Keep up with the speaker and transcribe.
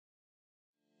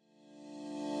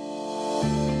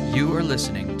You are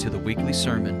listening to the weekly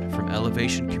sermon from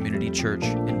Elevation Community Church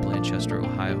in Blanchester,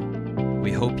 Ohio.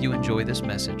 We hope you enjoy this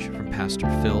message from Pastor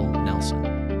Phil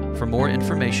Nelson. For more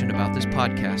information about this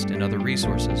podcast and other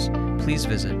resources, please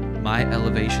visit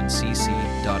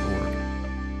myelevationcc.org.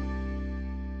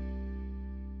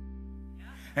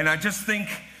 And I just think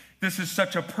this is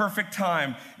such a perfect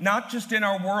time, not just in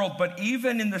our world, but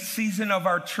even in the season of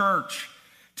our church,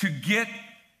 to get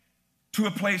to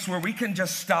a place where we can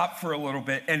just stop for a little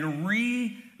bit and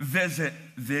revisit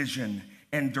vision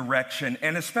and direction.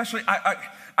 And especially,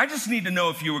 I just need to know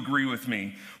if you agree with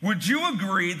me. Would you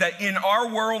agree that in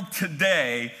our world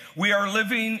today, we are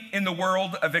living in the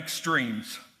world of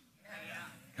extremes? Yeah.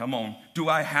 Come on. Do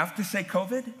I have to say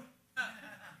COVID?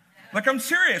 Like, I'm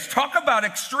serious. Talk about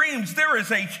extremes. There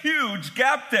is a huge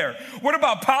gap there. What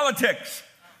about politics?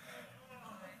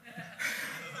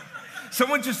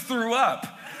 Someone just threw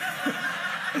up.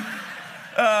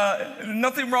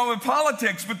 Nothing wrong with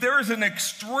politics, but there is an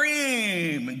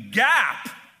extreme gap,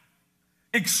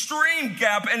 and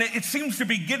it seems to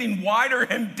be getting wider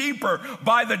and deeper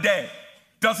by the day,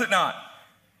 does it not?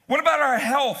 What about our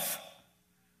health?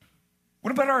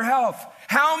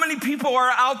 How many people are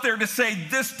out there to say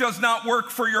this does not work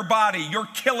for your body? You're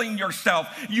killing yourself.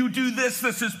 You do this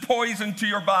is poison to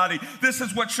your body. This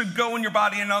is what should go in your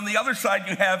body. And on the other side,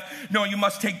 you have, no, you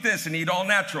must take this and eat all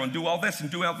natural and do all this and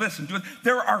do all this and do it.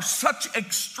 There are such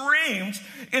extremes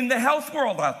in the health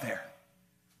world out there.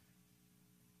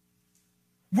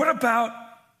 What about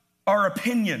our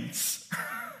opinions?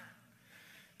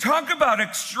 Talk about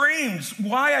extremes.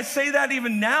 Why I say that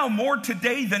even now, more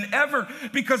today than ever,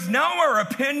 because now our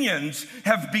opinions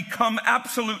have become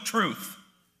absolute truth.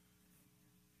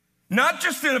 Not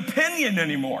just an opinion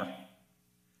anymore,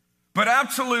 but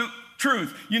absolute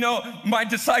truth. You know, my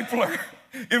discipler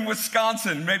in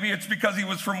Wisconsin, maybe it's because he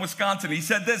was from Wisconsin, he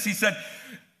said this, he said,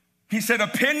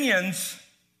 opinions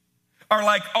are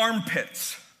like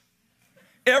armpits.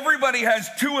 Everybody has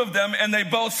two of them and they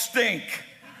both stink.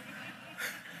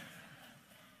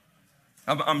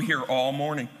 I'm here all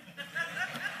morning.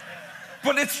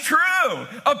 But it's true.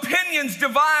 Opinions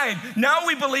divide. Now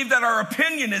we believe that our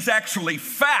opinion is actually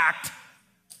fact,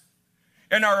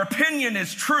 and our opinion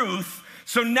is truth.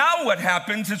 So now what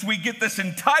happens is we get this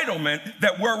entitlement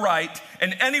that we're right,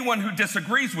 and anyone who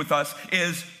disagrees with us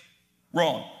is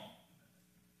wrong.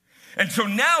 And so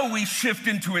now we shift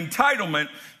into entitlement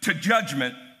to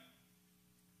judgment,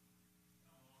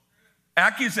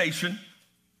 accusation,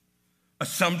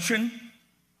 assumption,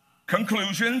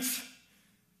 conclusions,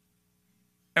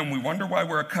 and we wonder why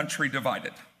we're a country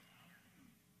divided.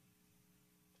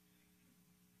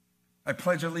 I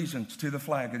pledge allegiance to the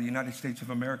flag of the United States of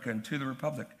America and to the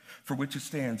republic for which it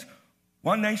stands,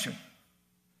 one nation,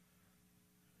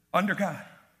 under God,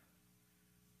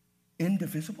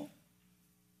 indivisible,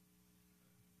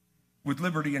 with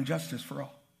liberty and justice for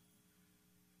all.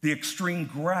 The extreme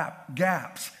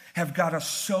gaps have got us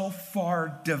so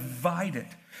far divided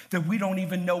that we don't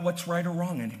even know what's right or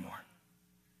wrong anymore.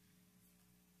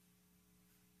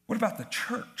 What about the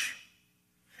church?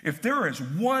 If there is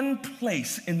one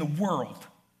place in the world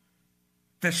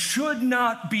that should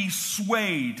not be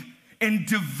swayed and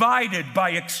divided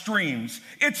by extremes,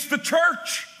 it's the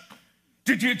church.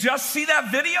 Did you just see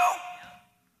that video?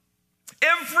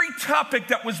 Every topic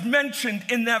that was mentioned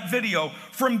in that video,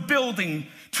 from building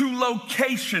to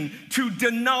location to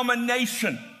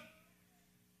denomination,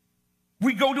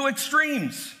 we go to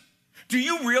extremes. Do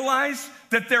you realize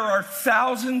that there are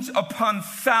thousands upon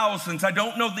thousands, I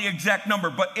don't know the exact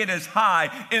number, but it is high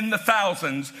in the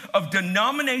thousands of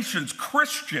denominations,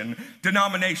 Christian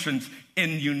denominations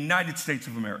in the United States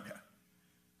of America?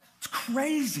 It's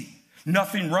crazy.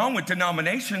 Nothing wrong with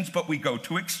denominations, but we go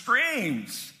to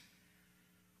extremes.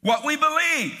 What we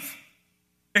believe,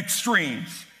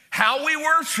 extremes. How we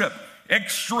worship,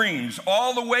 extremes.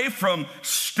 All the way from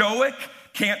stoic,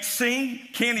 can't sing,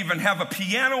 can't even have a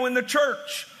piano in the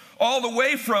church, all the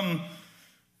way from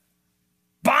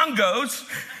bongos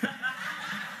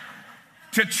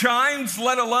to chimes,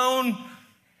 let alone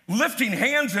lifting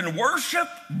hands in worship.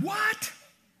 What?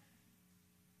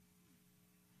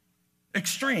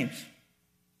 Extremes.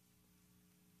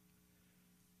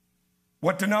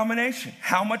 What denomination?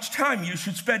 How much time you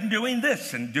should spend doing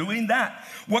this and doing that?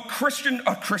 What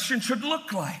a Christian should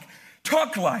look like,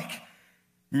 talk like.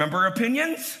 Remember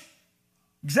opinions?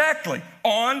 Exactly.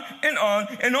 On and on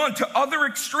and on to other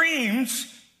extremes,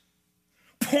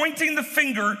 pointing the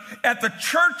finger at the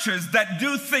churches that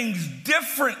do things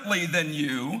differently than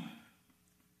you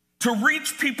to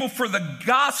reach people for the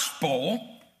gospel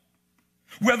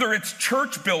Whether it's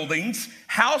church buildings,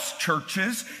 house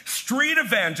churches, street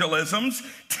evangelisms,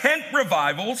 tent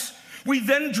revivals, we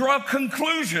then draw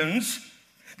conclusions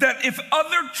that if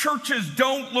other churches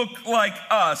don't look like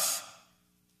us,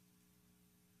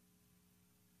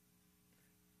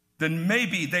 then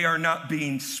maybe they are not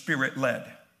being Spirit-led.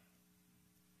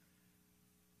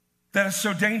 That is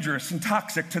so dangerous and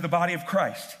toxic to the body of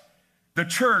Christ. The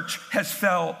church has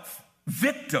fell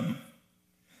victim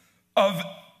of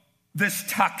this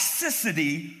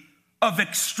toxicity of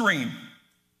extreme.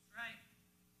 Right.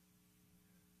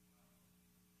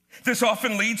 This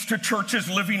often leads to churches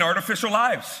living artificial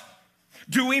lives,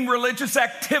 doing religious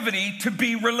activity to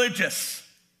be religious,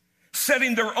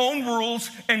 setting their own rules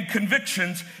and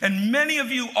convictions, and many of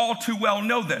you all too well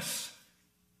know this.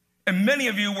 And many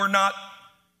of you were not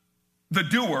the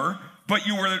doer, but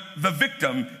you were the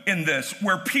victim in this,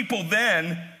 where people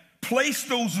then place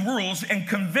those rules and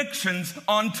convictions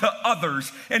onto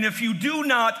others. And if you do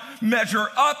not measure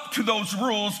up to those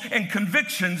rules and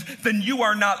convictions, then you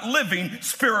are not living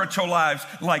spiritual lives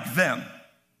like them.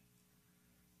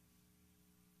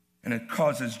 And it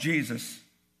causes Jesus'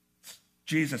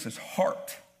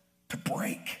 heart to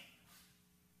break.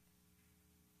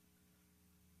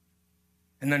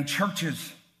 And then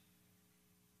churches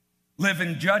live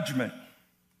in judgment,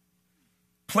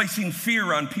 placing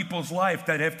fear on people's life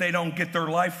that if they don't get their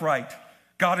life right,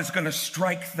 God is going to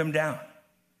strike them down.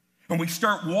 And we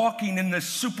start walking in this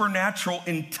supernatural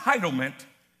entitlement.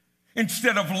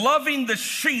 Instead of loving the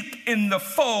sheep in the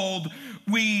fold,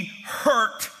 we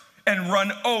hurt and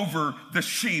run over the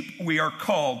sheep we are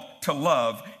called to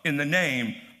love in the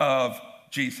name of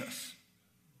Jesus.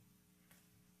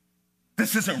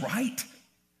 This isn't right.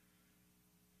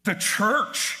 The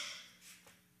church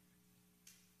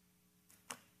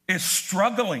is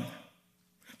struggling.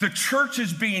 The church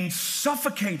is being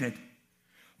suffocated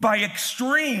by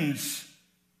extremes,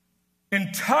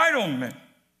 entitlement,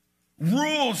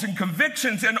 rules and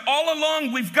convictions, and all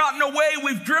along we've gotten away,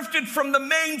 we've drifted from the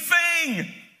main thing.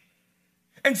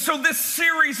 And so this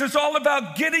series is all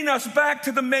about getting us back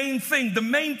to the main thing. The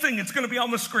main thing, it's going to be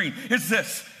on the screen, is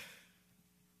this.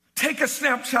 Take a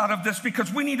snapshot of this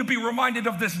because we need to be reminded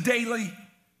of this daily.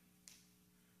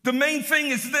 The main thing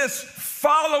is this: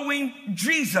 following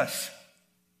Jesus.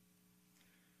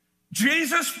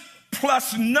 Jesus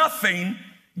plus nothing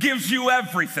gives you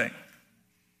everything.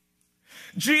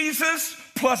 Jesus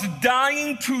plus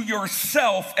dying to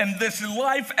yourself and this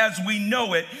life as we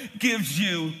know it gives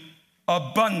you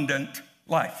abundant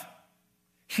life,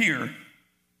 here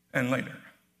and later.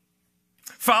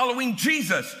 Following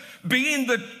Jesus, being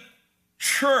the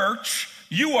church,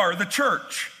 you are the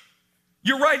church.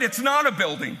 You're right, it's not a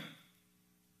building.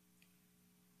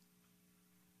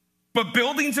 But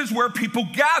buildings is where people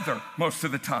gather most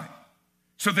of the time.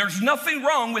 So there's nothing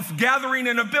wrong with gathering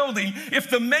in a building if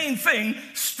the main thing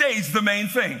stays the main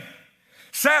thing.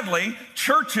 Sadly,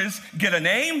 churches get a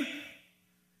name,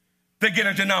 they get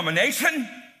a denomination,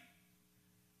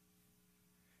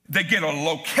 they get a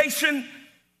location,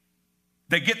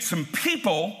 they get some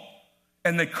people,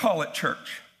 and they call it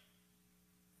church.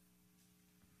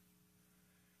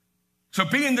 So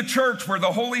being the church where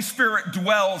the Holy Spirit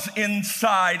dwells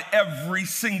inside every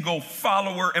single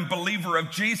follower and believer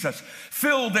of Jesus,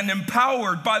 filled and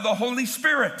empowered by the Holy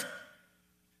Spirit,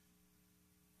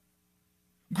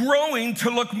 growing to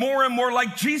look more and more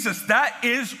like Jesus. That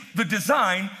is the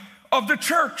design of the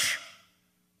church.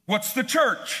 What's the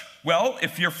church? Well,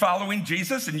 if you're following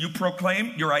Jesus and you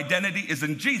proclaim your identity is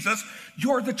in Jesus,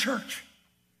 you're the church.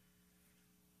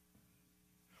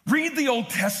 Read the Old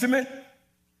Testament.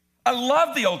 I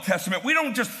love the Old Testament. We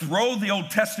don't just throw the Old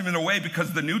Testament away because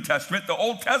of the New Testament. The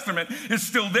Old Testament is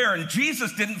still there, and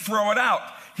Jesus didn't throw it out.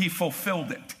 He fulfilled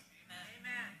it.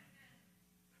 Amen.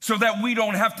 So that we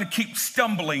don't have to keep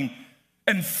stumbling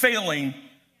and failing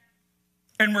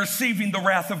and receiving the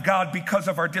wrath of God because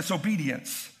of our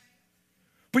disobedience.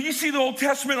 But you see the Old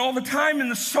Testament all the time in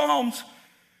the Psalms.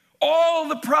 All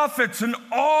the prophets and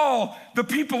all the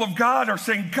people of God are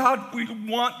saying, God, we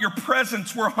want your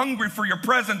presence. We're hungry for your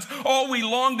presence. All we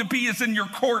long to be is in your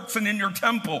courts and in your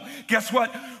temple. Guess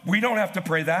what? We don't have to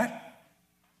pray that.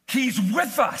 He's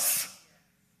with us.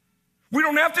 We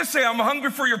don't have to say, I'm hungry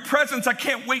for your presence. I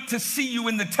can't wait to see you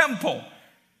in the temple.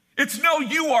 It's no,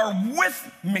 you are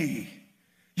with me.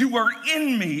 You are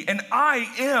in me, and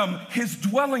I am his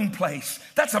dwelling place.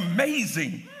 That's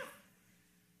amazing.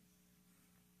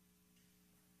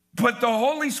 But the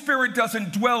Holy Spirit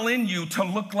doesn't dwell in you to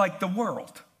look like the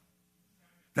world.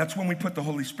 That's when we put the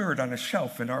Holy Spirit on a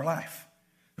shelf in our life.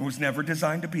 It was never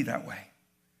designed to be that way.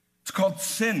 It's called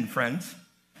sin, friends.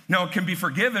 Now, it can be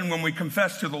forgiven when we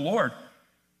confess to the Lord,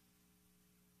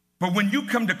 But when you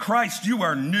come to Christ, you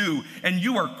are new and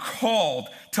you are called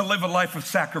to live a life of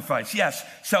sacrifice. Yes,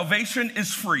 salvation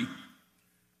is free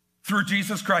through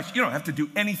Jesus Christ. You don't have to do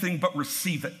anything but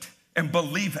receive it and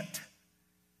believe it.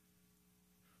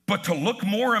 But to look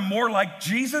more and more like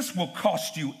Jesus will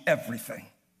cost you everything.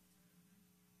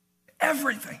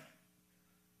 Everything.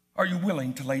 Are you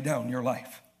willing to lay down your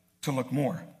life to look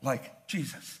more like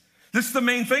Jesus? This is the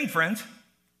main thing, friends.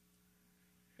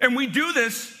 And we do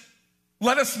this,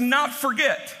 let us not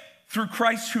forget, through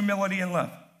Christ's humility and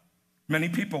love. Many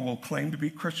people will claim to be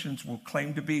Christians, will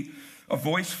claim to be a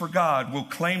voice for God, will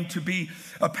claim to be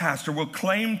a pastor, will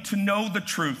claim to know the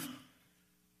truth.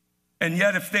 And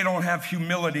yet, if they don't have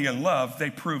humility and love,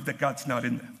 they prove that God's not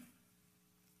in them.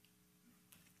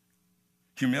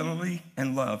 Humility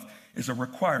and love is a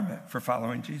requirement for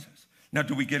following Jesus. Now,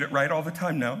 do we get it right all the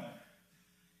time? No.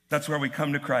 That's where we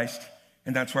come to Christ,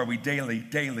 and that's where we daily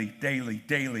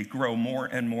grow more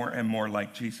and more and more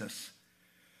like Jesus,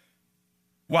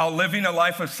 while living a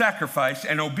life of sacrifice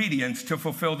and obedience to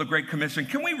fulfill the Great Commission.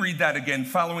 Can we read that again,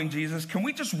 following Jesus? Can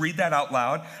we just read that out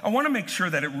loud? I want to make sure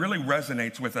that it really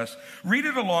resonates with us. Read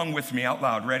it along with me out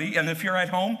loud. Ready? And if you're at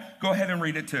home, go ahead and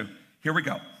read it too. Here we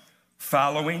go.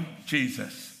 Following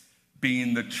Jesus,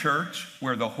 being the church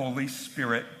where the Holy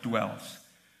Spirit dwells,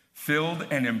 filled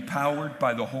and empowered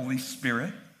by the Holy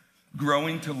Spirit,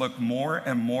 growing to look more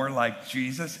and more like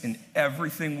Jesus in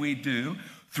everything we do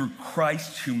through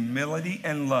Christ's humility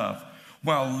and love,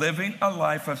 while living a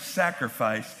life of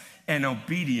sacrifice and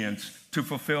obedience to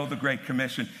fulfill the Great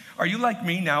Commission. Are you like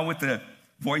me now with the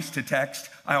voice to text?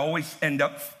 I always end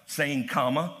up saying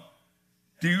comma.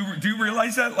 Do you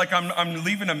realize that? Like I'm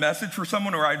leaving a message for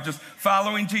someone, or I'm just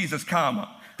following Jesus, comma.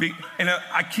 And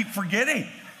I keep forgetting.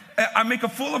 I make a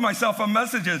fool of myself on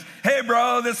messages. Hey,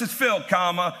 bro, this is Phil,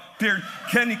 comma.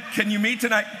 Can you meet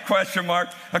tonight? Question mark.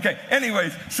 Okay,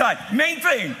 anyways, side.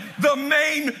 The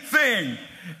main thing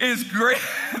is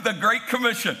the Great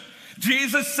Commission.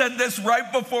 Jesus said this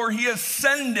right before he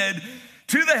ascended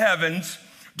to the heavens,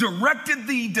 directed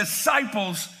the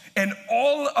disciples and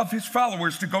all of his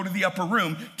followers to go to the upper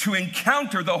room to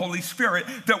encounter the Holy Spirit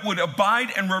that would abide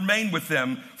and remain with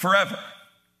them forever.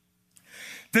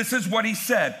 This is what he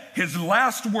said, his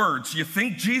last words. You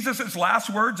think Jesus' last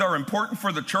words are important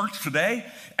for the church today?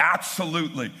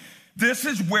 Absolutely. This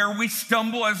is where we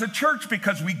stumble as a church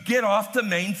because we get off the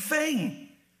main thing.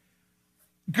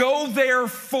 Go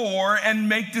therefore and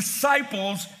make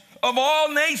disciples of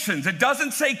all nations. It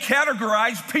doesn't say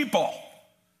categorize people.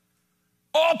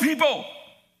 All people,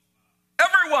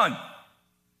 everyone.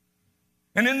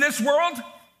 And in this world,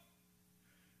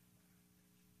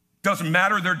 doesn't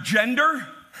matter their gender,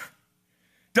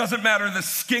 doesn't matter the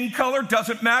skin color,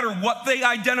 doesn't matter what they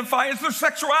identify as their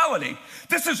sexuality.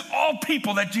 This is all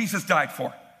people that Jesus died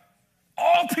for.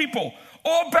 All people,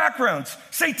 all backgrounds,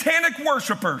 satanic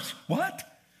worshipers. What?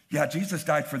 Yeah, Jesus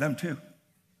died for them too.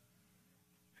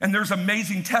 And there's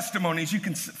amazing testimonies you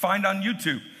can find on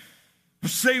YouTube.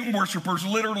 Satan worshipers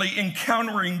literally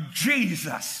encountering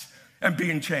Jesus and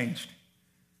being changed.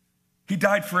 He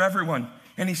died for everyone.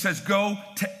 And he says, go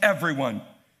to everyone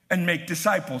and make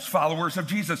disciples, followers of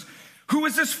Jesus. Who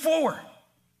is this for?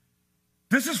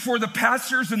 This is for the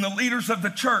pastors and the leaders of the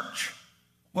church.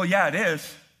 Well, yeah, it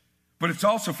is. But it's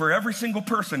also for every single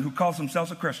person who calls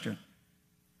themselves a Christian.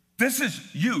 This is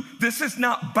you. This is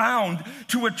not bound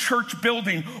to a church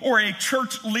building or a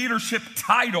church leadership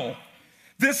title.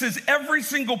 This is every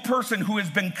single person who has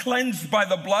been cleansed by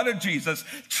the blood of Jesus,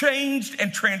 changed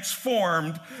and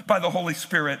transformed by the Holy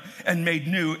Spirit, and made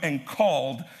new and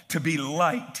called to be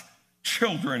light,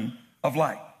 children of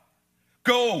light.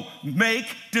 Go make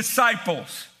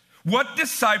disciples. What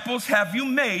disciples have you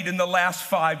made in the last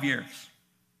 5 years?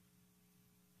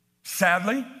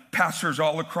 Sadly, pastors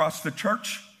all across the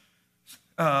church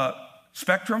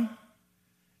spectrum,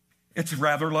 it's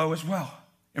rather low as well.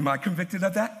 Am I convicted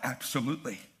of that?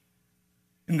 Absolutely.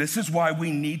 And this is why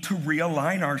we need to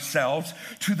realign ourselves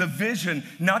to the vision,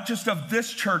 not just of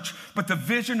this church, but the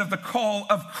vision of the call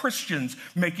of Christians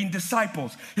making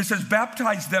disciples. It says,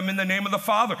 baptize them in the name of the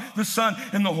Father, the Son,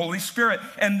 and the Holy Spirit.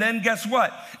 And then guess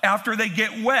what? After they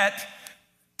get wet,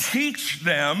 teach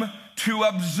them to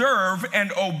observe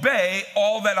and obey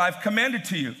all that I've commanded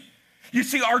to you. You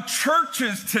see, our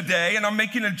churches today, and I'm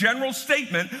making a general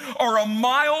statement, are a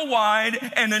mile wide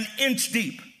and an inch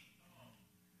deep.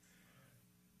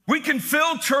 We can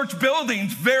fill church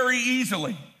buildings very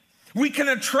easily. We can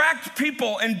attract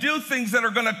people and do things that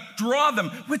are going to draw them,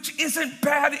 which isn't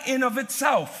bad in of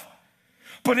itself.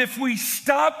 But if we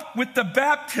stop with the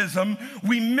baptism,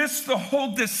 we miss the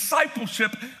whole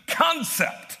discipleship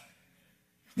concept,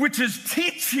 which is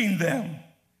teaching them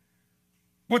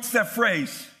What's that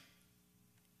phrase?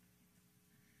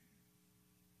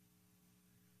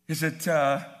 Is it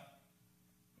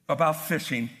about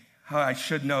fishing? I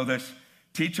should know this.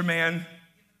 Teach a man,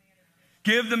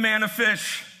 give the man a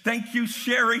fish. Thank you,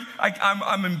 Sherry.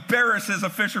 I'm embarrassed as a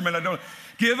fisherman. I don't.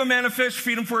 Give a man a fish,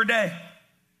 feed him for a day.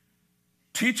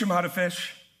 Teach him how to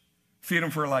fish, feed him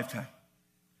for a lifetime.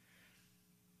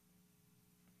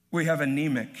 We have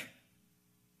anemic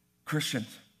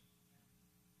Christians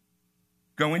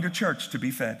going to church to be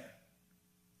fed,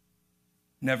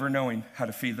 never knowing how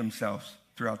to feed themselves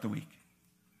throughout the week.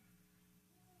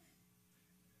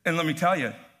 And let me tell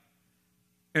you,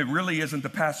 it really isn't the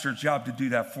pastor's job to do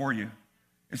that for you.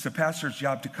 It's the pastor's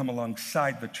job to come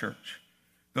alongside the church,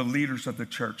 the leaders of the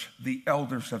church, the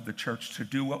elders of the church, to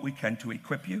do what we can to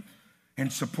equip you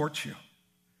and support you.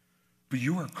 But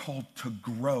you are called to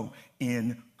grow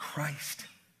in Christ.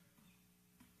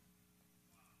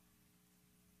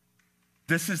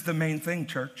 This is the main thing,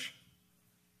 church.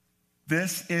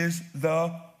 This is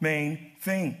the main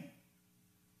thing.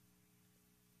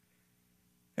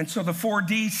 And so the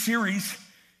 4D series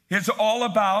is all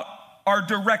about our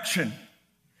direction.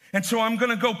 And so I'm going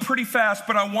to go pretty fast,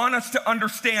 but I want us to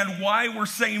understand why we're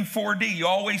saying 4D. You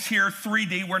always hear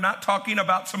 3D. We're not talking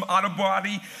about some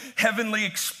out-of-body heavenly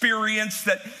experience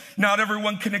that not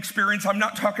everyone can experience. I'm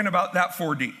not talking about that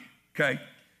 4D, okay?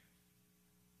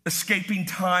 Escaping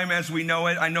time as we know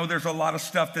it. I know there's a lot of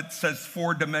stuff that says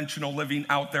four-dimensional living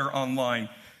out there online.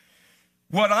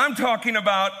 What I'm talking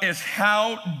about is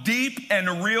how deep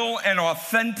and real and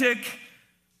authentic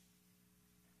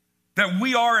that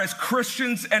we are as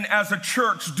Christians and as a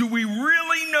church. Do we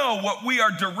really know what we are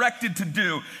directed to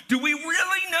do? Do we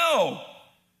really know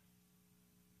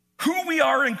who we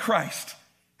are in Christ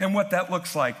and what that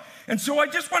looks like? And so I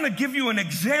just want to give you an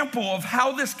example of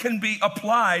how this can be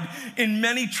applied in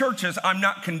many churches. I'm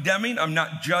not condemning, I'm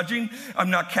not judging, I'm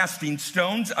not casting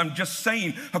stones. I'm just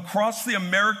saying across the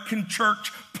American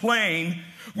church plane,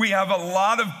 we have a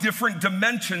lot of different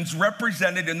dimensions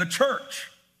represented in the church.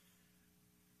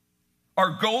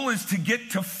 Our goal is to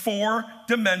get to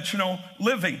four-dimensional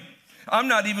living. I'm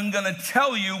not even going to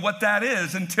tell you what that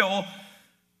is until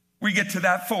we get to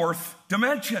that fourth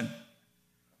dimension.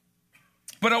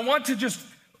 But I want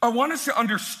us to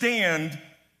understand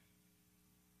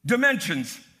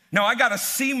dimensions. Now, I got a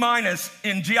C-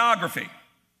 in geometry.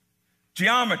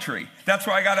 That's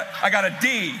why I got a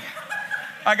D.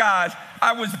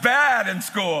 I was bad in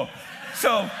school.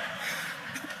 So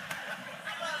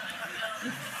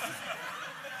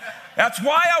that's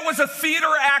why I was a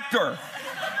theater actor.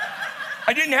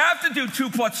 I didn't have to do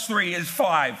 2 + 3 is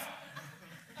 5.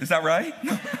 Is that right?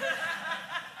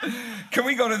 Can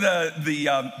we go to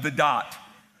the dot?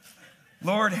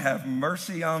 Lord, have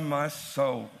mercy on my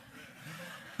soul.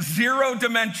 0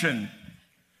 dimension.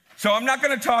 So I'm not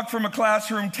going to talk from a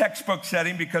classroom textbook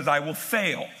setting because I will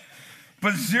fail.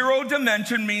 But 0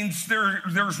 dimension means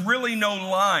there's really no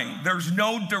line. There's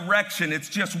no direction. It's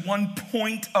just one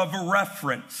point of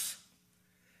reference.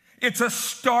 It's a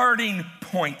starting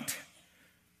point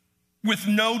with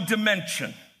no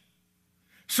dimension.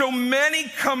 So many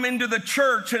come into the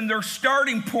church and their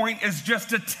starting point is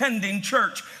just attending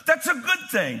church. That's a good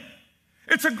thing.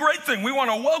 It's a great thing. We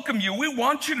want to welcome you. We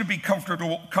want you to be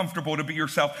comfortable to be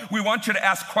yourself. We want you to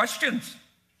ask questions.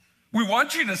 We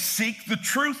want you to seek the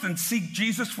truth and seek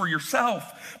Jesus for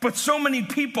yourself. But so many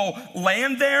people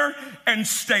land there and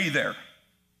stay there.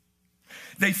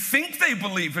 They think they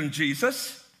believe in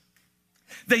Jesus.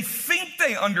 They think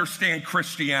they understand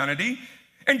Christianity.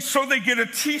 And so they get a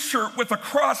t-shirt with a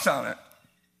cross on it.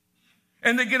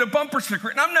 And they get a bumper sticker.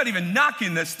 And I'm not even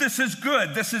knocking this. This is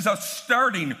good. This is a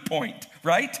starting point,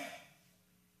 right?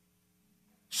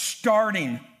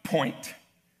 Starting point.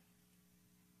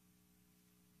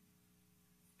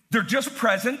 They're just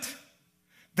present.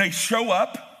 They show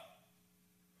up.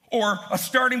 Or a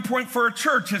starting point for a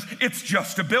church is it's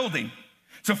just a building.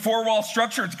 It's a 4-wall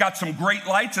structure. It's got some great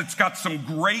lights. It's got some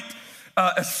great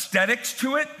aesthetics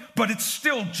to it, but it's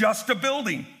still just a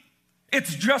building.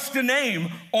 It's just a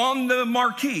name on the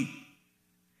marquee.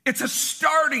 It's a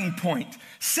starting point.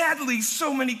 Sadly,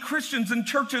 so many Christians and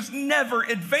churches never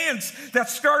advance that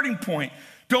starting point.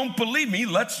 Don't believe me?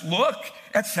 Let's look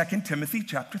at 2 Timothy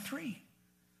chapter 3.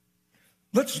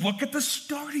 Let's look at the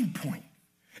starting point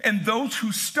and those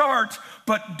who start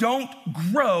but don't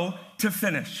grow to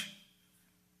finish.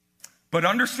 But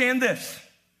understand this,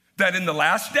 that in the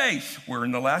last days, we're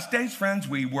in the last days, friends.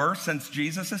 We were since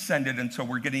Jesus ascended, and so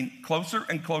we're getting closer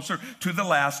and closer to the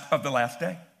last of the last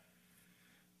day.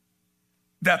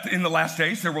 that in the last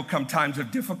days there will come times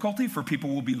of difficulty, for people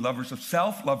will be lovers of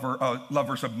self,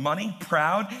 lovers of money,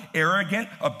 proud, arrogant,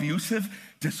 abusive,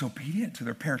 disobedient to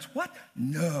their parents. What?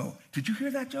 No. Did you hear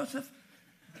that, Joseph?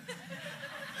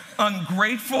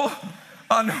 Ungrateful,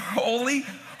 unholy,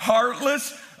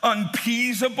 heartless,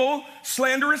 unappeasable,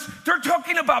 slanderous. They're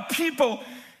talking about people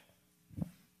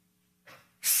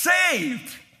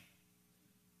saved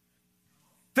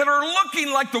that are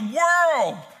looking like the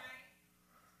world.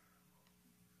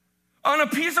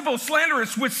 Unappeasable,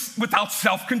 slanderous, without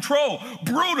self-control,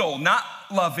 brutal, not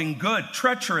loving good,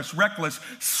 treacherous, reckless,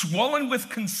 swollen with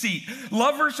conceit,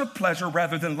 lovers of pleasure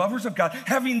rather than lovers of God,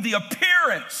 having the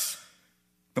appearance,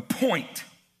 the point,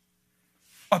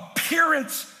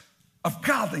 appearance of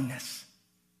godliness,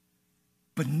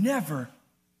 but never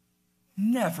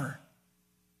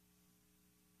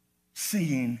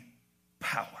seeing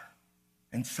power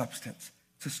and substance.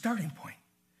 It's a starting point.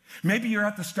 Maybe you're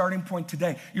at the starting point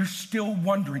today. You're still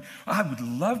wondering. I would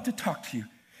love to talk to you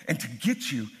and to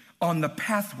get you on the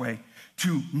pathway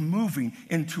to moving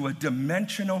into a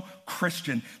dimensional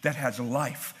Christian that has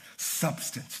life,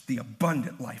 substance, the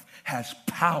abundant life, has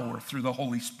power through the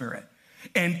Holy Spirit,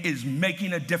 and is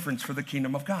making a difference for the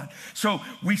kingdom of God. So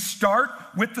we start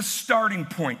with the starting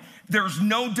point. There's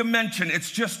no dimension.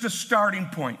 It's just a starting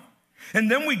point.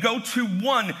 And then we go to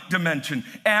one dimension,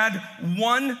 add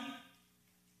one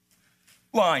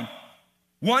line,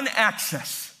 one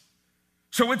axis.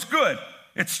 So it's good.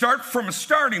 It starts from a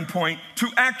starting point to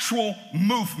actual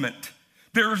movement.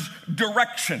 There's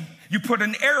direction. You put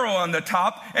an arrow on the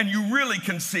top and you really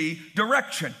can see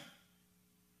direction.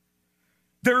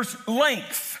 There's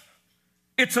length.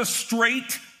 It's a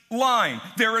straight line.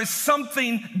 There is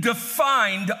something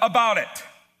defined about it.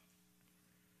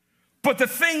 But the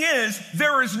thing is,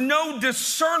 there is no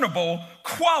discernible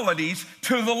qualities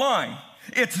to the line.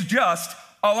 It's just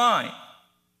a line.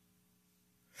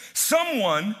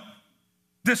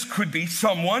 This could be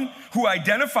someone who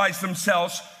identifies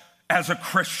themselves as a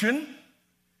Christian,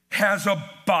 has a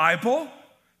Bible,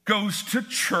 goes to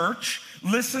church,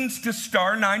 listens to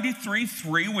Star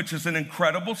 93.3, which is an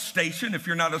incredible station. If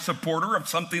you're not a supporter of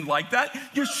something like that,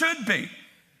 you should be.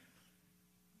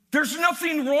 There's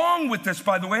nothing wrong with this,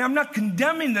 by the way. I'm not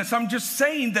condemning this. I'm just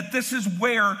saying that this is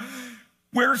where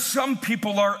some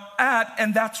people are at,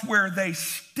 and that's where they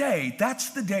stay. That's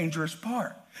the dangerous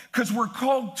part, because we're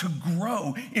called to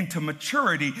grow into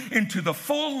maturity, into the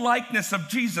full likeness of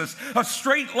Jesus. A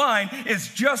straight line is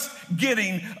just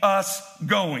getting us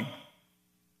going.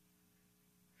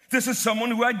 This is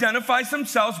someone who identifies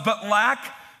themselves but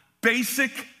lack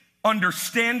basic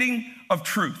understanding of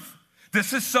truth.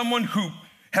 This is someone who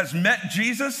has met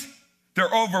Jesus. They're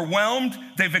overwhelmed.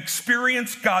 They've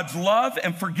experienced God's love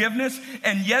and forgiveness,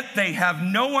 and yet they have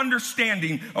no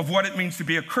understanding of what it means to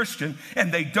be a Christian, and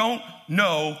they don't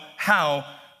know how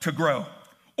to grow,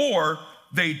 or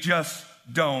they just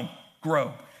don't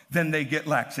grow. Then they get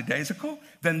lackadaisical.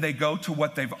 Then they go to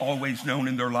what they've always known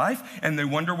in their life, and they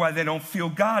wonder why they don't feel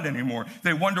God anymore.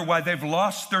 They wonder why they've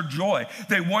lost their joy.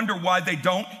 They wonder why they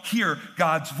don't hear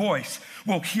God's voice.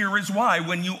 Well, here is why.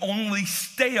 When you only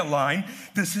stay aligned,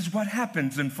 this is what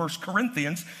happens in 1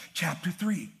 Corinthians chapter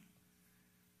 3.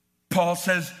 Paul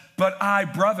says, "But I,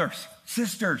 brothers,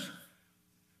 sisters,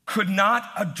 could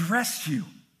not address you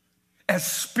as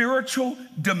spiritual,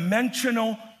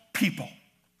 dimensional people,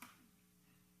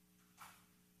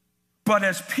 but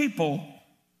as people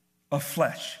of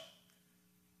flesh."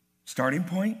 Starting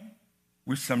point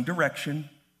with some direction,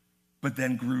 but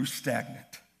then grew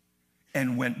stagnant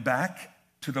and went back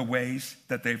to the ways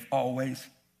that they've always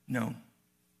known.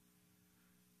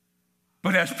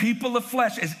 But as people of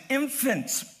flesh, as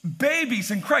infants,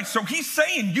 babies in Christ. So he's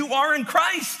saying you are in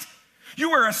Christ.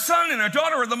 You are a son and a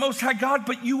daughter of the Most High God,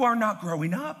 but you are not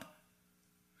growing up.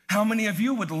 How many of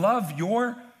you would love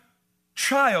your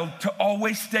child to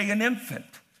always stay an infant?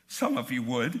 Some of you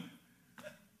would.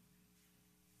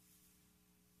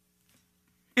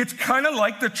 It's kind of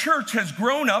like the church has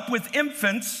grown up with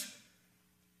infants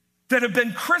that have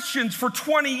been Christians for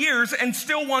 20 years and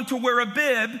still want to wear a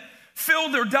bib, fill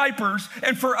their diapers,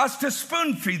 and for us to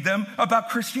spoon feed them about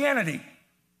Christianity.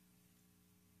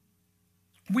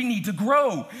 We need to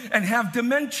grow and have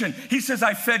dimension. He says,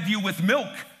 "I fed you with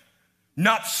milk,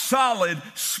 not solid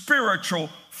spiritual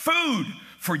food,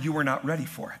 for you were not ready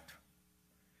for it."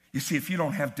 You see, if you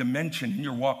don't have dimension in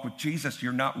your walk with Jesus,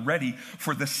 you're not ready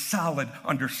for the solid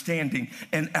understanding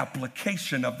and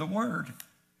application of the word.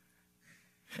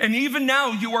 And even now,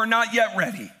 you are not yet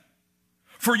ready,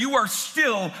 for you are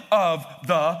still of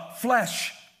the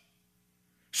flesh.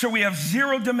 So we have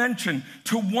 0 dimension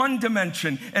to 1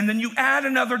 dimension, and then you add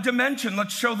another dimension.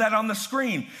 Let's show that on the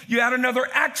screen. You add another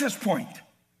axis point,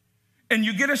 and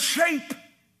you get a shape.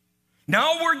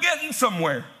 Now we're getting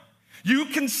somewhere. You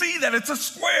can see that it's a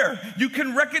square. You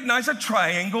can recognize a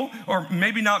triangle, or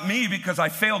maybe not me because I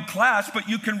failed class, but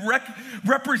you can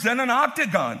represent an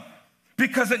octagon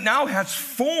because it now has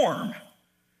form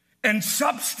and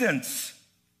substance.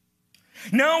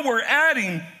 Now we're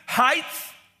adding height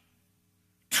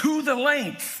to the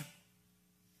length.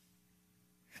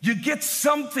 You get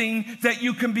something that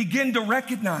you can begin to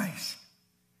recognize.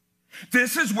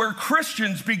 This is where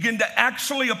Christians begin to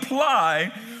actually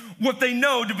apply what they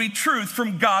know to be truth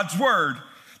from God's word.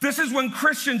 This is when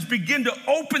Christians begin to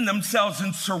open themselves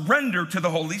and surrender to the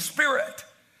Holy Spirit.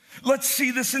 Let's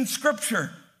see this in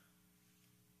Scripture.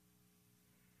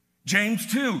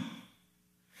 James 2.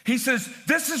 He says,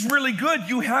 this is really good.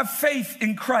 You have faith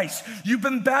in Christ. You've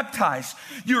been baptized.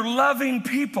 You're loving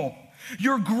people.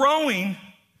 You're growing,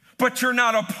 but you're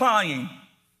not applying.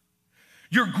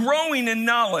 You're growing in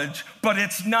knowledge, but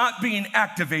it's not being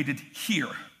activated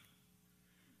here.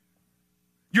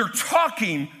 You're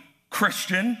talking,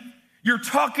 Christian. You're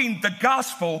talking the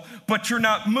gospel, but you're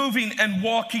not moving and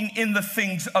walking in the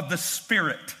things of the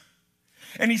Spirit.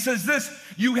 And he says this,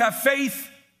 you have faith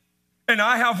and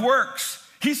I have works.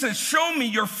 He says, show me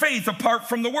your faith apart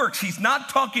from the works. He's not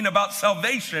talking about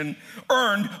salvation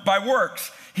earned by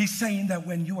works. He's saying that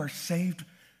when you are saved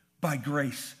by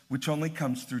grace, which only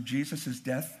comes through Jesus'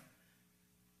 death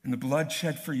and the blood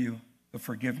shed for you, the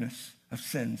forgiveness of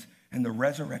sins and the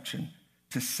resurrection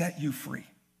to set you free.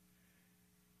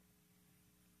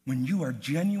 When you are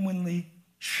genuinely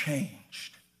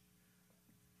changed,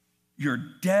 your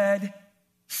dead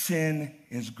sin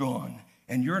is gone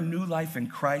and your new life in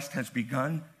Christ has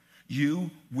begun,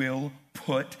 you will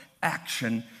put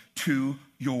action to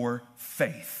your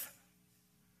faith.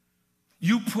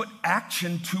 You put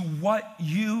action to what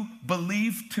you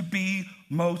believe to be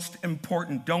most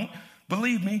important. Don't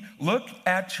believe me. Look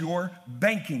at your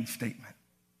banking statement.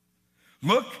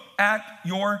 Look at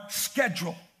your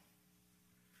schedule.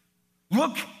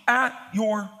 Look at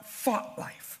your thought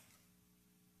life.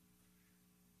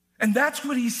 And that's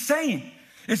what he's saying,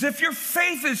 is if your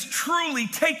faith is truly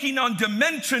taking on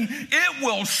dimension, it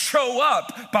will show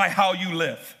up by how you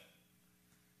live.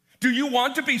 Do you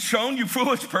want to be shown, you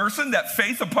foolish person, that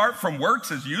faith apart from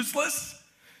works is useless?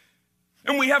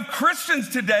 And we have Christians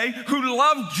today who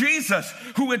love Jesus,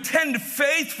 who attend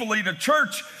faithfully to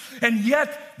church, and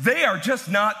yet they are just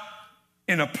not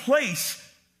in a place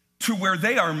to where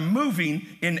they are moving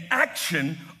in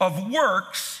action of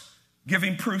works,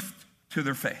 giving proof to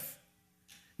their faith.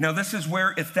 Now, this is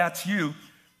where, if that's you,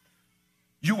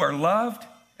 you are loved,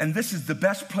 and this is the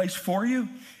best place for you.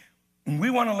 And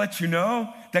we want to let you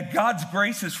know that God's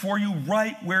grace is for you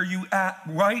right where you're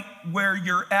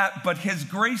at, but his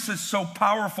grace is so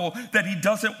powerful that he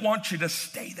doesn't want you to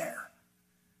stay there.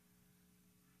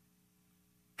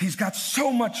 He's got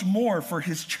so much more for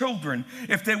his children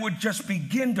if they would just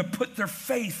begin to put their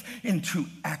faith into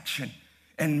action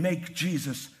and make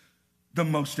Jesus the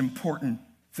most important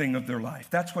thing of their life.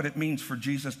 That's what it means for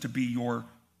Jesus to be your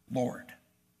Lord.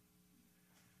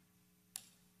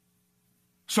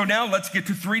 So now let's get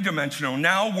to 3-dimensional.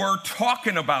 Now we're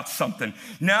talking about something.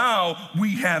 Now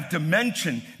we have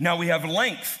dimension. Now we have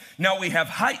length. Now we have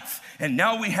height. And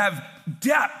now we have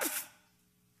depth.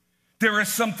 There is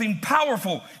something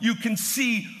powerful. You can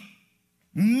see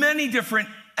many different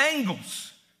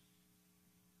angles.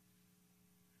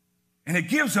 And it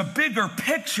gives a bigger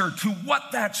picture to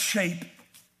what that shape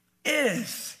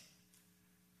is.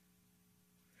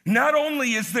 Not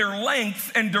only is there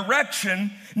length and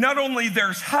direction, not only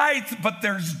there's height, but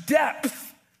there's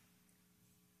depth.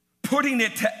 Putting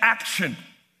it to action.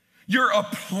 You're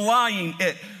applying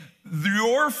it.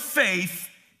 Your faith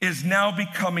is now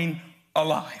becoming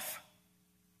alive.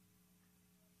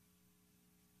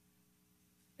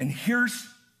 And here's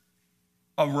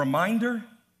a reminder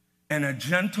and a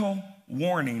gentle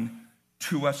warning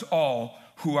to us all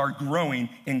who are growing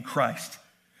in Christ.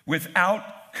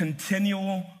 Without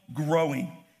continual growing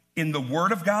in the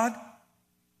Word of God,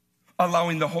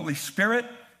 allowing the Holy Spirit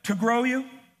to grow you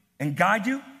and guide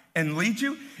you and lead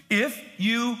you, if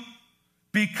you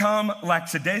become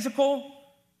lackadaisical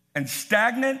and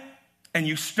stagnant and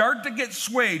you start to get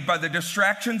swayed by the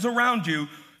distractions around you,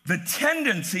 the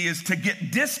tendency is to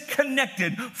get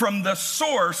disconnected from the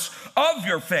source of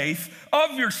your faith,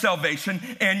 of your salvation,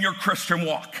 and your Christian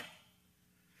walk.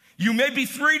 You may be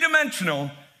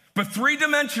 3-dimensional, but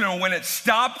 3-dimensional, when it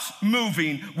stops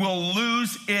moving, will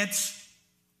lose its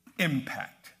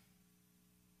impact.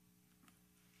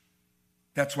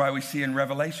 That's why we see in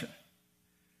Revelation,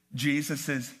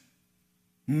 Jesus'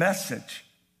 message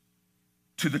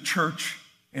to the church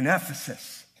in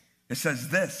Ephesus. It says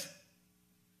this,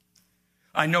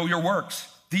 I know your works.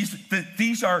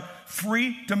 These are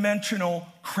three-dimensional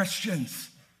Christians.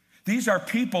 These are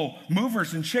people,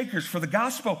 movers and shakers for the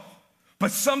gospel.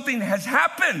 But something has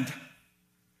happened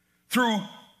through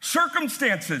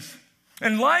circumstances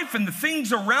and life and the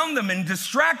things around them and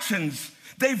distractions.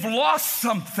 They've lost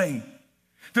something.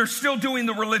 They're still doing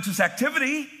the religious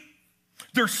activity.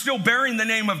 They're still bearing the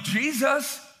name of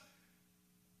Jesus.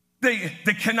 They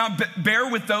cannot bear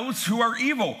with those who are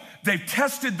evil. They've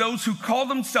tested those who call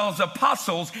themselves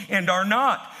apostles and are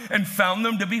not, and found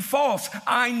them to be false.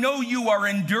 I know you are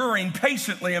enduring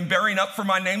patiently and bearing up for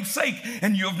my name's sake,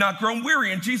 and you have not grown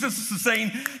weary. And Jesus is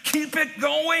saying, keep it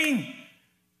going.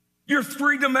 You're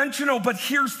three-dimensional, but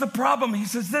here's the problem. He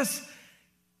says this,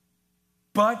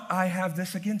 but I have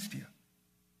this against you.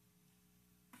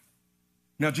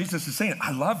 Now, Jesus is saying,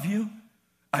 I love you.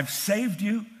 I've saved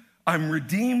you. I've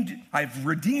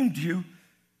redeemed you,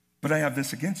 but I have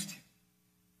this against you.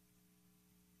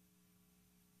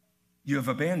 You have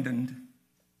abandoned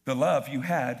the love you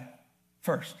had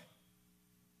first.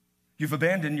 You've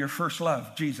abandoned your first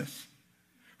love, Jesus.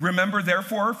 Remember,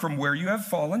 therefore, from where you have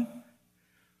fallen,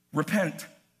 repent,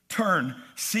 turn,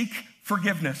 seek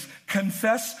forgiveness,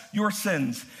 confess your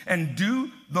sins, and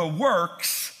do the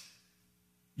works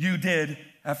you did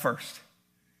at first.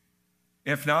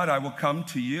 If not, I will come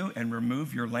to you and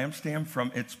remove your lampstand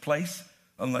from its place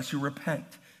unless you repent.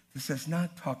 This is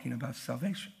not talking about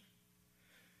salvation.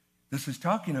 This is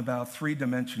talking about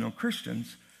three-dimensional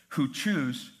Christians who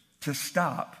choose to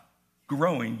stop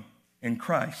growing in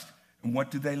Christ. And what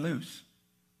do they lose?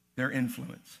 Their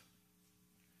influence.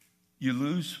 You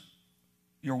lose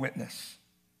your witness.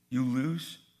 You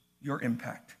lose your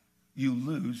impact. You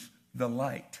lose the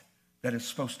light that is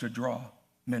supposed to draw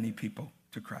many people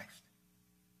to Christ.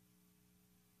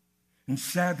 And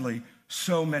sadly,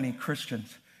 so many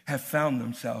Christians have found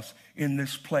themselves in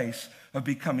this place of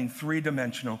becoming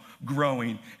three-dimensional,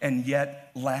 growing, and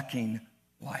yet lacking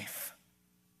life,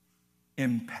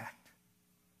 impact,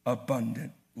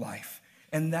 abundant life.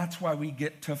 And that's why we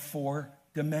get to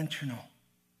four-dimensional.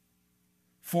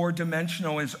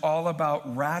 Four-dimensional is all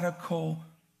about radical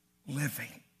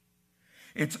living.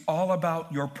 It's all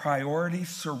about your priorities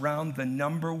surround the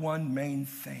number one main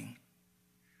thing.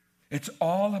 It's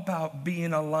all about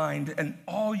being aligned, and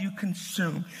all you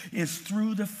consume is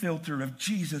through the filter of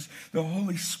Jesus, the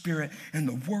Holy Spirit, and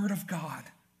the Word of God.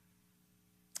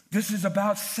 This is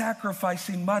about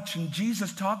sacrificing much, and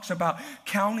Jesus talks about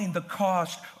counting the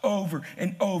cost over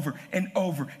and over and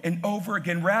over and over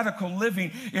again. Radical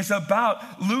living is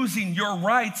about losing your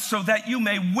rights so that you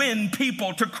may win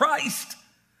people to Christ.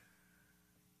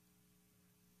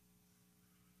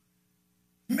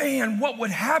 Man, what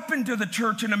would happen to the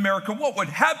church in America? What would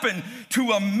happen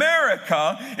to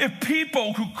America if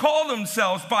people who call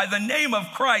themselves by the name of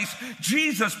Christ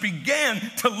Jesus began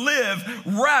to live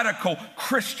radical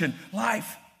Christian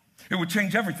life? It would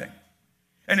change everything.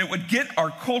 And it would get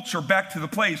our culture back to the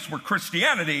place where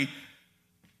Christianity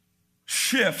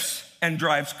shifts and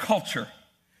drives culture,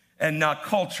 and not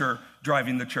culture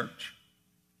driving the church.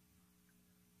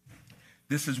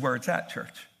 This is where it's at,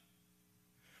 church.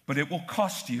 But it will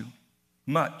cost you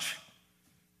much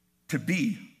to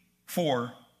be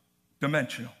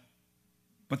four-dimensional.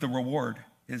 But the reward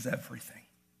is everything.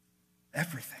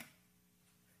 Everything.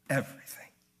 Everything.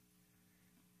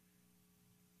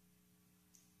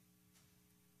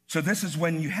 So this is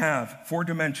when you have,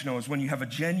 four-dimensional is when you have a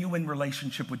genuine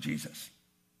relationship with Jesus.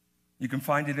 You can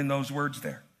find it in those words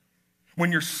there.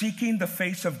 When you're seeking the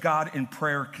face of God in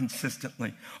prayer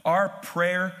consistently. Our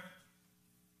prayer,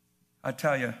 I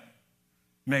tell you,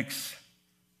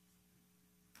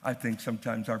 I think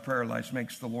sometimes our prayer life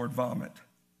makes the Lord vomit.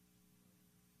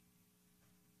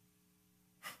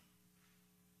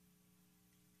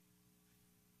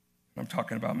 I'm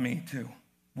talking about me too.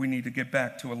 We need to get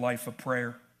back to a life of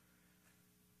prayer.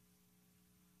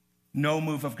 No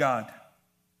move of God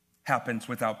happens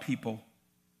without people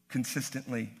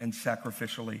consistently and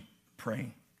sacrificially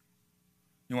praying.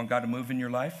 You want God to move in your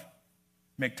life?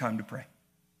 Make time to pray.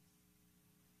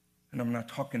 And I'm not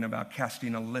talking about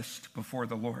casting a list before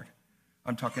the Lord.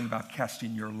 I'm talking about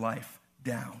casting your life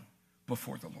down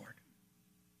before the Lord.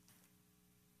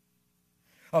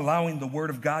 Allowing the Word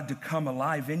of God to come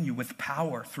alive in you with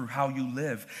power through how you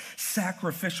live.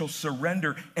 Sacrificial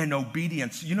surrender and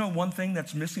obedience. You know one thing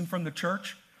that's missing from the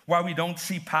church? Why we don't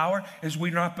see power is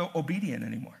we're not obedient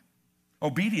anymore.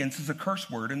 Obedience is a curse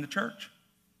word in the church.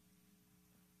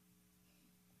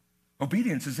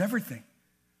 Obedience is everything.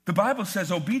 The Bible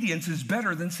says obedience is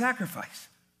better than sacrifice.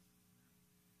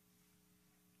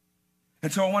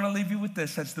 And so I want to leave you with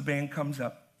this as the band comes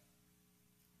up.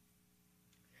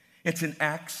 It's in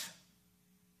Acts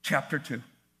chapter 2.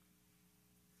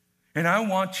 And I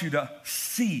want you to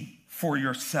see for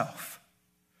yourself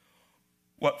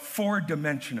what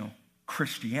four-dimensional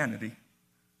Christianity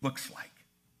looks like.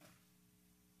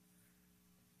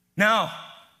 Now,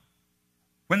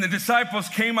 when the disciples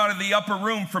came out of the upper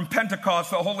room from Pentecost,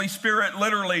 the Holy Spirit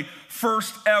literally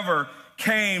first ever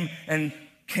came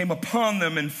upon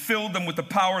them and filled them with the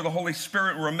power of the Holy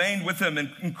Spirit, remained with them,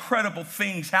 and incredible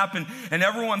things happened, and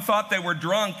everyone thought they were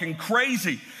drunk and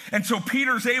crazy. And so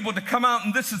Peter's able to come out,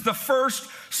 and this is the first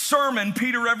sermon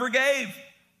Peter ever gave.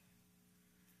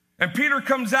 And Peter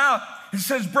comes out and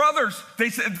says, brothers, they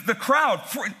said, the crowd,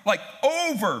 like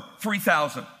over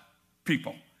 3,000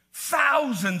 people.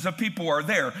 Thousands of people are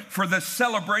there for this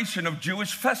celebration of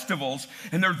Jewish festivals,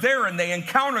 and they're there and they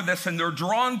encounter this and they're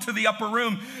drawn to the upper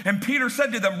room. And Peter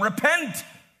said to them, repent,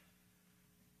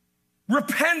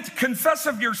 confess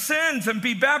of your sins and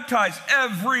be baptized,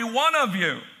 every one of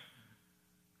you,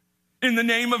 in the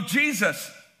name of Jesus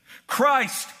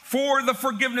Christ, for the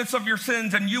forgiveness of your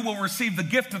sins, and you will receive the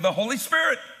gift of the Holy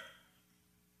Spirit.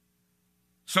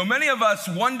 So many of us,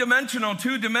 one-dimensional,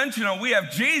 two-dimensional, we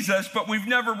have Jesus, but we've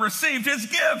never received his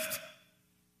gift.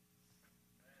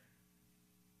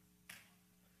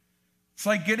 It's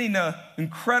like getting an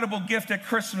incredible gift at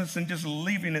Christmas and just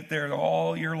leaving it there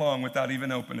all year long without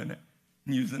even opening it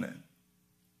and using it.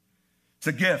 It's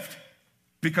a gift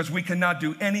because we cannot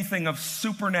do anything of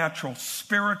supernatural,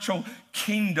 spiritual,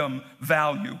 kingdom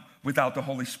value without the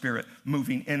Holy Spirit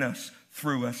moving in us,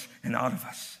 through us, and out of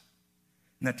us.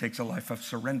 And that takes a life of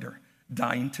surrender,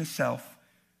 dying to self,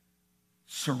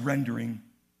 surrendering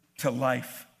to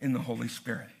life in the Holy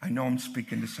Spirit. I know I'm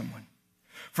speaking to someone.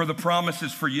 For the promise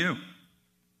is for you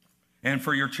and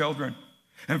for your children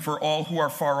and for all who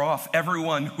are far off,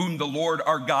 everyone whom the Lord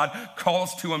our God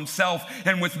calls to himself.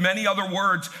 And with many other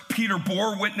words, Peter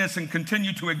bore witness and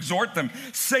continued to exhort them,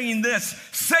 saying this,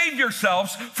 save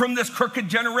yourselves from this crooked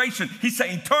generation. He's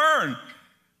saying, turn.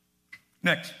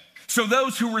 Next. So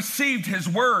those who received his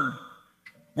word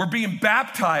were being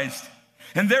baptized,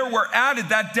 and there were added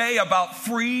that day about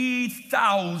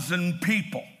 3,000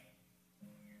 people.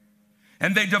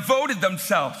 And they devoted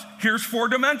themselves, here's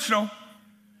four-dimensional,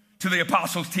 to the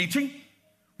apostles' teaching,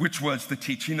 which was the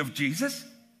teaching of Jesus.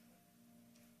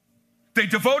 They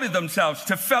devoted themselves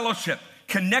to fellowship,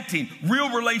 connecting, real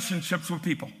relationships with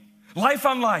people, life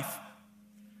on life,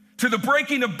 to the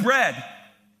breaking of bread,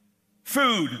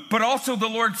 food, but also the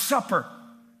Lord's Supper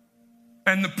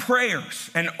and the prayers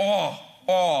and awe,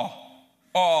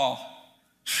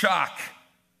 shock,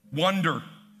 wonder,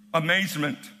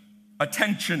 amazement,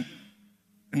 attention,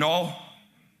 and all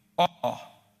awe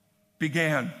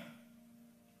began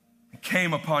and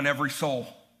came upon every soul.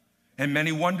 And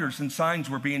many wonders and signs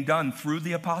were being done through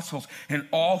the apostles, and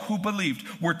all who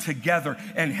believed were together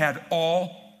and had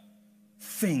all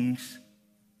things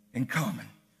in common.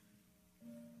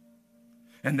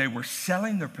 And they were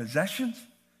selling their possessions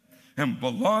and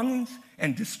belongings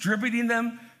and distributing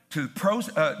them to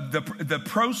the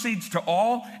proceeds to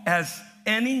all as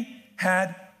any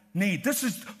had need. This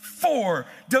is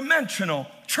four-dimensional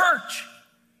church.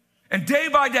 And day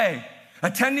by day,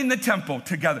 attending the temple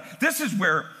together. This is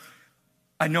where,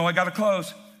 I know I got to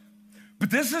close, but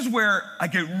this is where I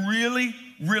get really,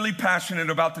 really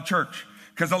passionate about the church.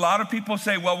 Because a lot of people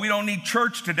say, well, we don't need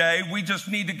church today. We just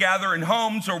need to gather in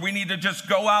homes, or we need to just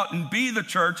go out and be the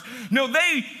church. No,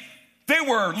 they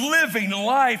were living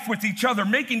life with each other,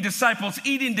 making disciples,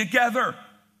 eating together,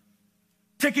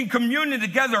 taking communion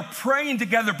together, praying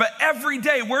together. But every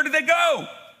day, where do they go?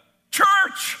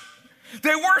 Church.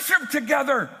 They worship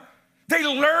together. They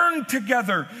learned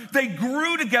together. They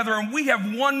grew together. And we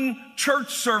have one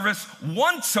church service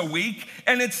once a week,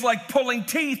 and it's like pulling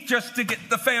teeth just to get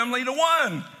the family to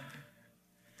one.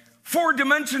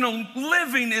 Four-dimensional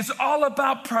living is all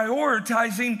about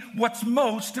prioritizing what's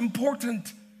most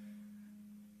important.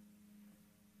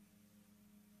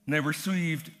 And they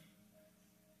received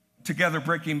together,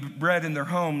 breaking bread in their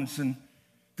homes, and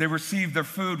they received their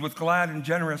food with glad and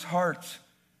generous hearts.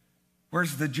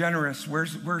 Where's the generous?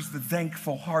 Where's the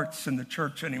thankful hearts in the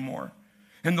church anymore?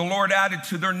 And the Lord added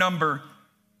to their number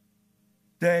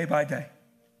day by day.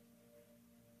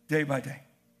 Day by day.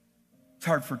 It's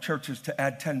hard for churches to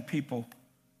add 10 people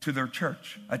to their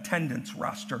church attendance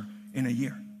roster in a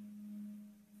year.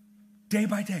 Day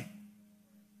by day.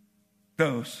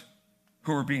 Those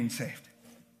who are being saved.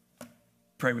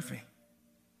 Pray with me.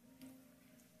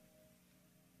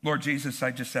 Lord Jesus,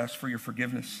 I just ask for your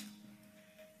forgiveness.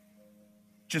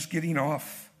 just getting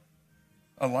off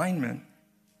alignment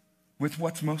with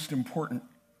what's most important.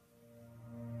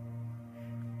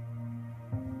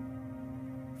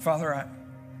 Father,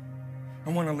 I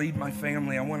want to lead my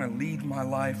family. I want to lead my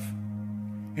life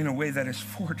in a way that is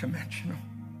four-dimensional,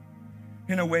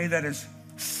 in a way that is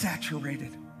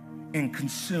saturated and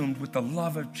consumed with the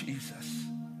love of Jesus,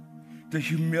 the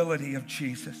humility of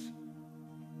Jesus,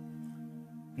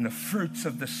 and the fruits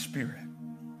of the Spirit.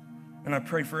 And I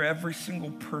pray for every single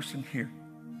person here,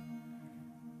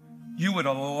 you would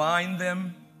align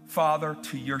them, Father,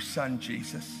 to your Son,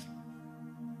 Jesus.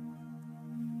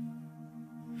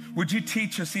 Would you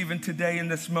teach us even today in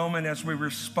this moment as we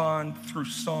respond through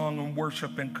song and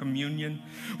worship and communion?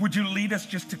 Would you lead us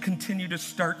just to continue to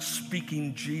start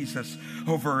speaking Jesus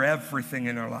over everything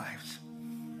in our lives?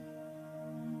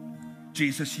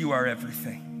 Jesus, you are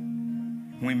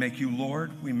everything. We make you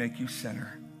Lord, we make you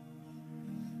center.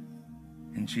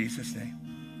 In Jesus'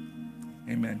 name,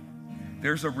 amen.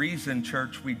 There's a reason,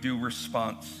 church, we do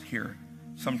response here.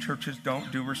 Some churches don't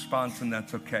do response, and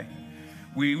that's okay.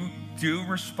 We do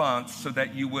response so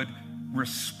that you would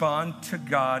respond to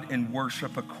God in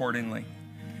worship accordingly.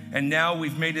 And now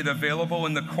we've made it available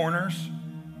in the corners.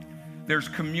 There's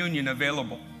communion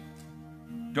available.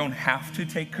 Don't have to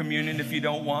take communion if you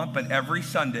don't want, but every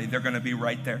Sunday they're going to be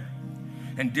right there.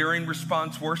 And during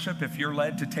response worship, if you're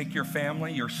led to take your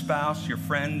family, your spouse, your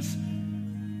friends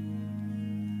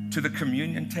to the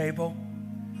communion table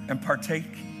and partake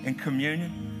in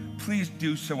communion, please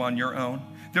do so on your own.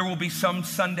 There will be some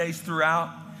Sundays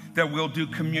throughout that we'll do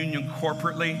communion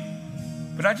corporately,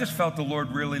 but I just felt the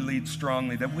Lord really lead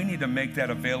strongly that we need to make that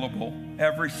available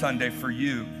every Sunday for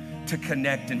you to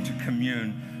connect and to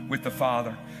commune with the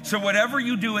Father. So whatever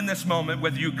you do in this moment,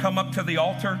 whether you come up to the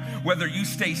altar, whether you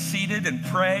stay seated and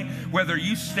pray, whether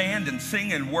you stand and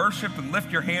sing and worship and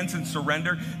lift your hands and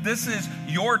surrender, this is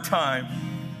your time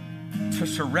to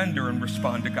surrender and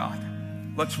respond to God.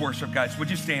 Let's worship, guys. Would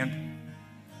you stand?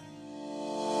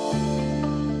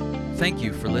 Thank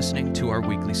you for listening to our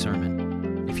weekly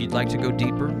sermon. If you'd like to go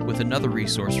deeper with another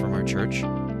resource from our church,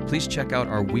 please check out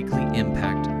our weekly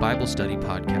Impact Bible Study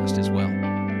podcast as well.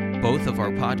 Both of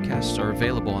our podcasts are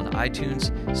available on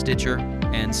iTunes, Stitcher,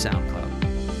 and SoundCloud.